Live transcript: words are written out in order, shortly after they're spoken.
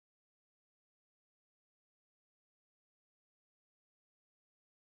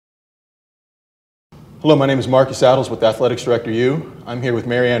Hello, my name is Attles with AthleticDirectorU. I'm here with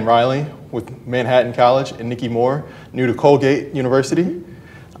Marianne Reilly with Manhattan College and Nicki new to Colgate University.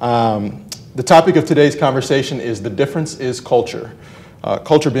 The topic of today's conversation is the difference is culture.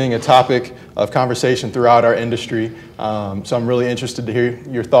 Culture being a topic of conversation throughout our industry. So I'm really interested to hear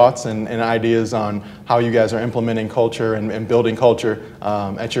your thoughts and ideas on how you guys are implementing culture and building culture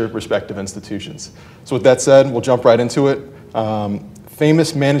at your respective institutions. So with that said, we'll jump right into it.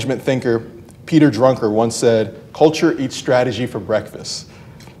 Famous management thinker Peter Drucker once said, "Culture eats strategy for breakfast."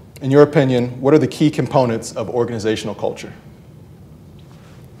 In your opinion, what are the key components of organizational culture?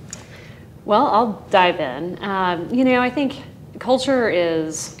 Well, I'll dive in. I think culture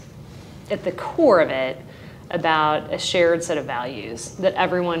is, at the core of it, about a shared set of values that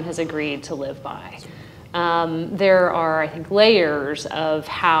everyone has agreed to live by. There are, I think, layers of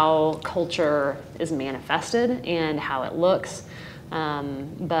how culture is manifested and how it looks.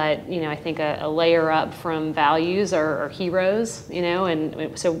 But I think a layer up from values are heroes,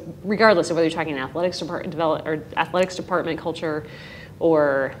 and so regardless of whether you're talking athletics department culture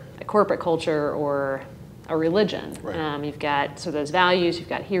or a corporate culture or a religion, right. You've got those values, you've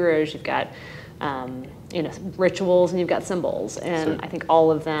got heroes, you've got rituals, and you've got symbols, and certainly. I think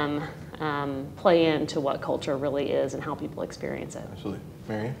all of them play into what culture really is and how people experience it. Absolutely.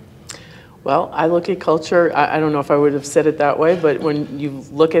 Marianne? Well, I look at culture, I don't know if I would have said it that way, but when you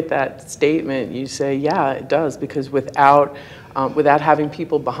look at that statement, you say, yeah, it does, because without having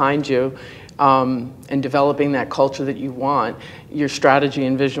people behind you and developing that culture that you want, your strategy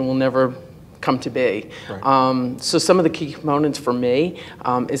and vision will never come to be. Right. So some of the key components for me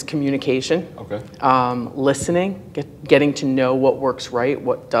is communication, okay. Listening, getting to know what works right,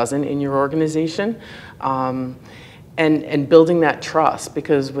 what doesn't in your organization. And building that trust,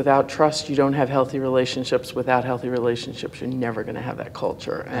 because without trust, you don't have healthy relationships. Without healthy relationships, you're never going to have that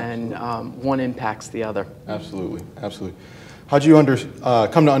culture, and one impacts the other. Absolutely, absolutely. How do you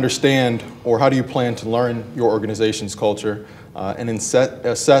come to understand, or how do you plan to learn your organization's culture and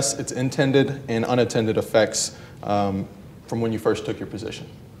assess its intended and unintended effects from when you first took your position?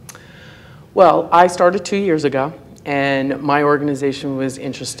 Well, I started 2 years ago. And my organization was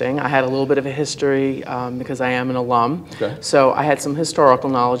interesting. I had a little bit of a history because I am an alum. Okay. So I had some historical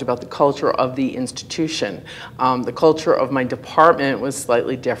knowledge about the culture of the institution. The culture of my department was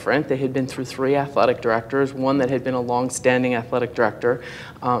slightly different. They had been through 3 athletic directors, one that had been a long-standing athletic director,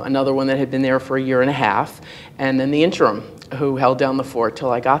 another one that had been there for a year and a half, and then the interim who held down the fort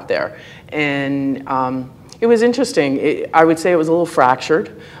till I got there. And it was interesting. I would say it was a little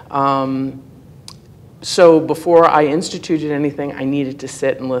fractured. So before I instituted anything, I needed to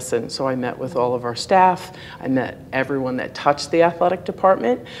sit and listen. So I met with all of our staff. I met everyone that touched the athletic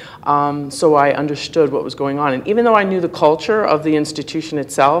department. So I understood what was going on. And even though I knew the culture of the institution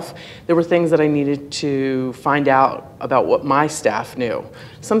itself, there were things that I needed to find out about what my staff knew.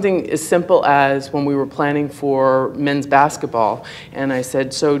 Something as simple as when we were planning for men's basketball, and I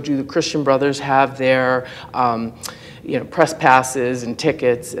said, so do the Christian Brothers have their press passes and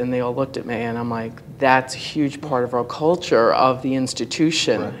tickets? And they all looked at me, and I'm like, that's a huge part of our culture of the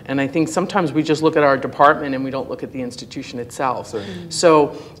institution. Right. And I think sometimes we just look at our department and we don't look at the institution itself. Certainly.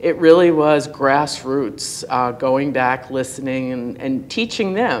 So it really was grassroots, going back, listening, and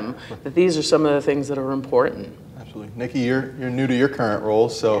teaching them that these are some of the things that are important. Absolutely. Nicki, you're new to your current role,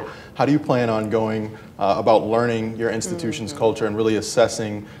 so yeah. How do you plan on going about learning your institution's culture and really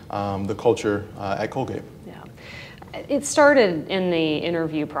assessing the culture at Colgate? It started in the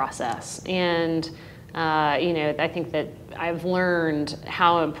interview process, and I think that I've learned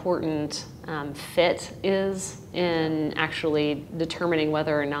how important fit is in actually determining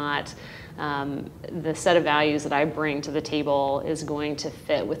whether or not the set of values that I bring to the table is going to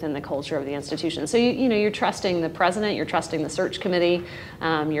fit within the culture of the institution. So you're trusting the president, you're trusting the search committee,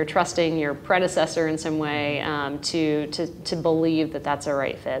 you're trusting your predecessor in some way to believe that that's a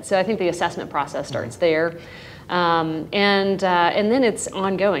right fit. So I think the assessment process starts there. And then it's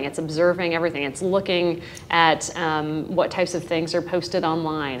ongoing. It's observing everything. It's looking at what types of things are posted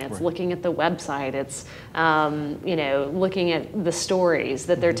online. It's looking at the website. It's looking at the stories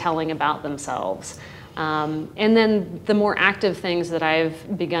that they're telling about themselves. And then the more active things that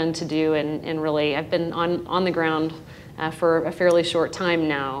I've begun to do, and really I've been on the ground for a fairly short time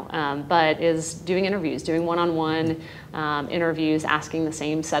now, but is doing interviews, doing one-on-one interviews, asking the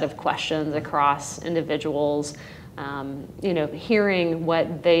same set of questions across individuals, hearing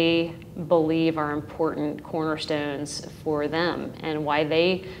what they believe are important cornerstones for them and why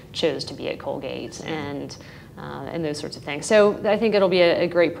they chose to be at Colgate, and those sorts of things. So I think it'll be a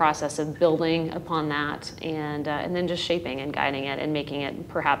great process of building upon that, and then just shaping and guiding it and making it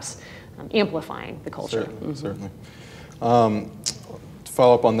perhaps amplifying the culture. Certainly, certainly. To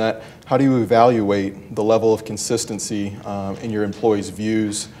follow up on that, how do you evaluate the level of consistency in your employees'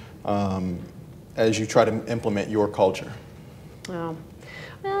 views as you try to implement your culture? Well,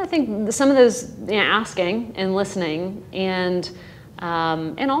 I think some of those, asking and listening, and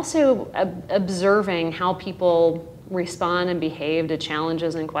also observing how people respond and behave to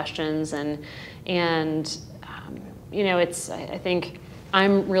challenges and questions, and I think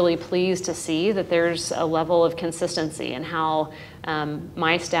I'm really pleased to see that there's a level of consistency in how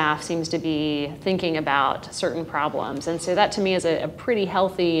my staff seems to be thinking about certain problems, and so that to me is a pretty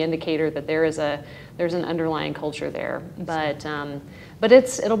healthy indicator that there's an underlying culture there. But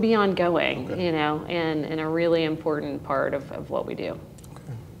it'll be ongoing, okay. And a really important part of what we do.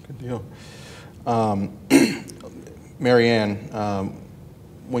 Okay, good deal. Marianne,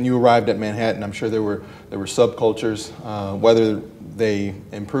 when you arrived at Manhattan, I'm sure there were subcultures, whether they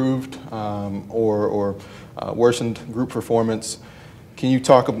improved or worsened group performance. Can you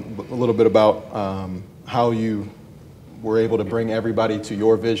talk a little bit about how you were able to bring everybody to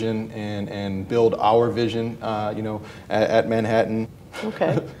your vision and build our vision, at Manhattan?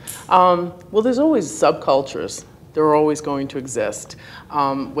 Okay. Well, there's always subcultures. They're always going to exist.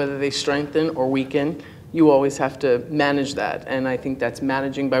 Whether they strengthen or weaken, you always have to manage that. And I think that's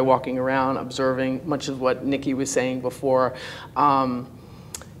managing by walking around, observing, much of what Nicki was saying before.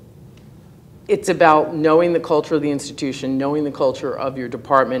 It's about knowing the culture of the institution, knowing the culture of your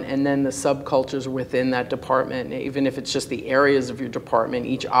department, and then the subcultures within that department. Even if it's just the areas of your department,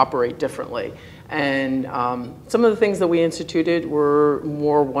 each operate differently. And some of the things that we instituted were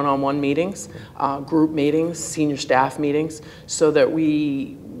more one-on-one meetings, group meetings, senior staff meetings, so that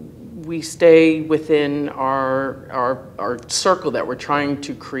we stay within our circle that we're trying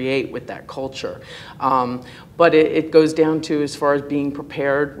to create with that culture. But it goes down to as far as being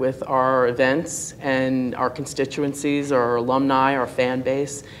prepared with our events and our constituencies, our alumni, our fan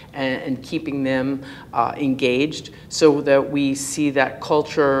base, and keeping them engaged so that we see that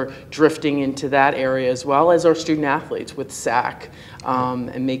culture drifting into that area, as well as our student athletes with SAC,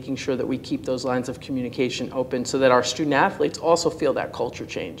 and making sure that we keep those lines of communication open so that our student athletes also feel that culture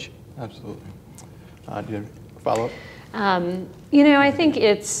change. Absolutely. Do you have a follow-up? I think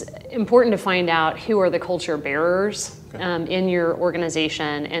it's important to find out who are the culture bearers in your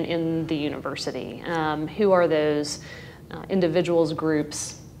organization and in the university. Who are those individuals,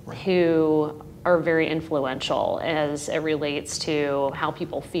 groups who are very influential as it relates to how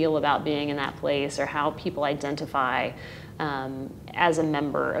people feel about being in that place or how people identify as a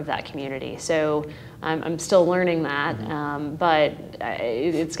member of that community. So I'm still learning that, but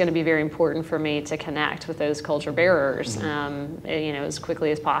it's going to be very important for me to connect with those culture bearers, as quickly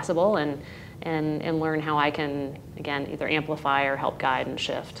as possible, and learn how I can, again, either amplify or help guide and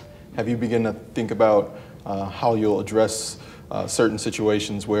shift. Have you begun to think about how you'll address certain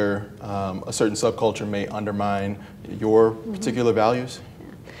situations where a certain subculture may undermine your particular values?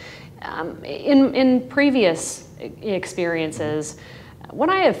 In previous experiences, what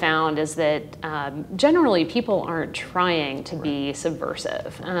I have found is that generally people aren't trying to be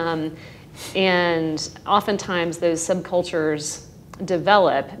subversive. And oftentimes those subcultures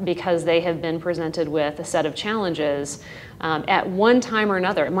develop because they have been presented with a set of challenges at one time or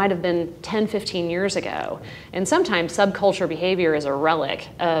another. It might have been 10, 15 years ago. And sometimes subculture behavior is a relic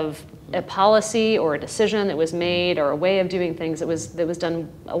of a policy or a decision that was made or a way of doing things that was done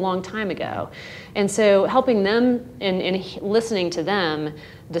a long time ago. And so helping them and listening to them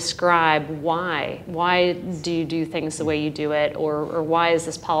describe why do you do things the way you do it, or why is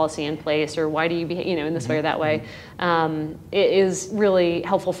this policy in place, or why do you behave in this way or that way, it is really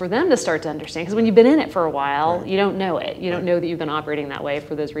helpful for them to start to understand, because when you've been in it for a while, you don't know it. You don't know that you've been operating that way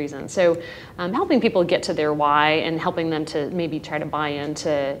for those reasons. So helping people get to their why and helping them to maybe try to buy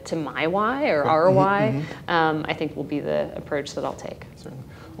into my why or our why, I think will be the approach that I'll take. Certainly.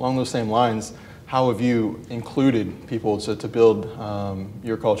 Along those same lines, how have you included people to build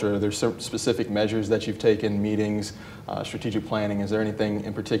your culture? Are there specific measures that you've taken, meetings, strategic planning? Is there anything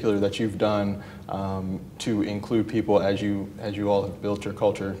in particular that you've done to include people as you all have built your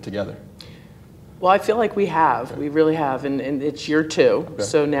culture together? Well, I feel like we have. We really have, and it's year 2. Okay.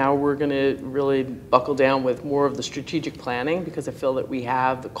 So now we're going to really buckle down with more of the strategic planning, because I feel that we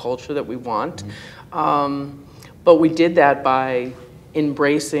have the culture that we want. But we did that by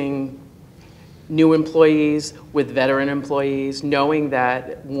embracing new employees with veteran employees, knowing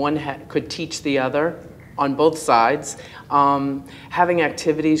that one could teach the other on both sides. Having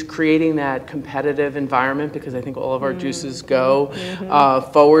activities, creating that competitive environment, because I think all of our juices go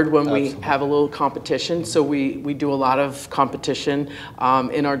forward when we have a little competition. So we do a lot of competition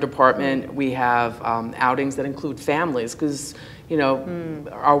in our department. We have outings that include families, because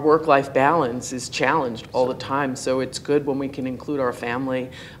our work-life balance is challenged all the time. So it's good when we can include our family.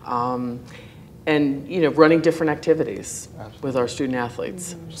 And running different activities with our student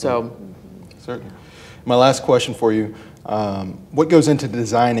athletes. So certainly. My last question for you, what goes into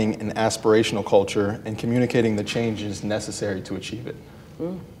designing an aspirational culture and communicating the changes necessary to achieve it?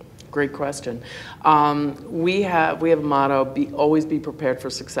 Great question. We have a motto, always be prepared for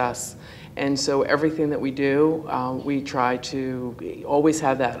success. And so everything that we do, we try to always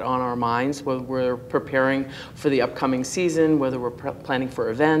have that on our minds, whether we're preparing for the upcoming season, whether we're planning for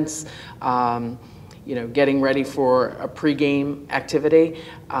events, getting ready for a pregame activity.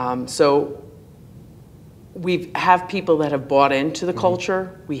 So we have people that have bought into the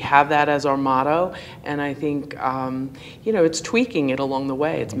culture. We have that as our motto, and I think it's tweaking it along the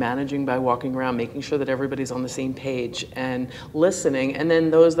way. It's managing by walking around, making sure that everybody's on the same page and listening, and then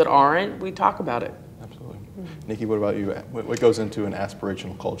those that aren't, we talk about it. Absolutely. Nicki, what about you? What goes into an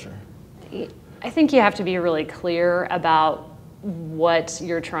aspirational culture? I think you have to be really clear about what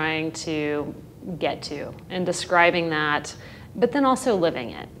you're trying to get to and describing that, but then also living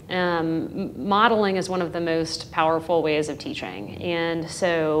it. Modeling is one of the most powerful ways of teaching. And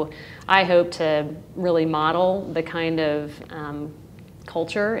so I hope to really model the kind of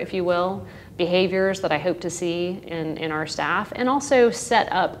culture, if you will, behaviors that I hope to see in our staff, and also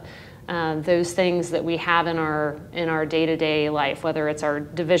set up those things that we have in our day-to-day life, whether it's our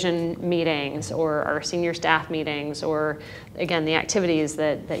division meetings or our senior staff meetings, or again, the activities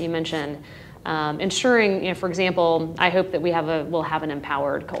that you mentioned. Ensuring, for example, I hope that we'll have an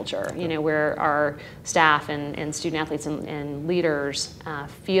empowered culture, where our staff and student athletes and leaders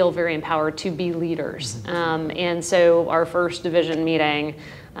feel very empowered to be leaders. And so our first division meeting,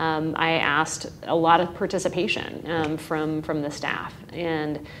 I asked a lot of participation from the staff,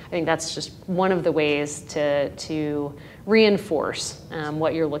 and I think that's just one of the ways to reinforce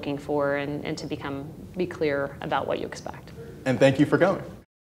what you're looking for and to be clear about what you expect. And thank you for coming.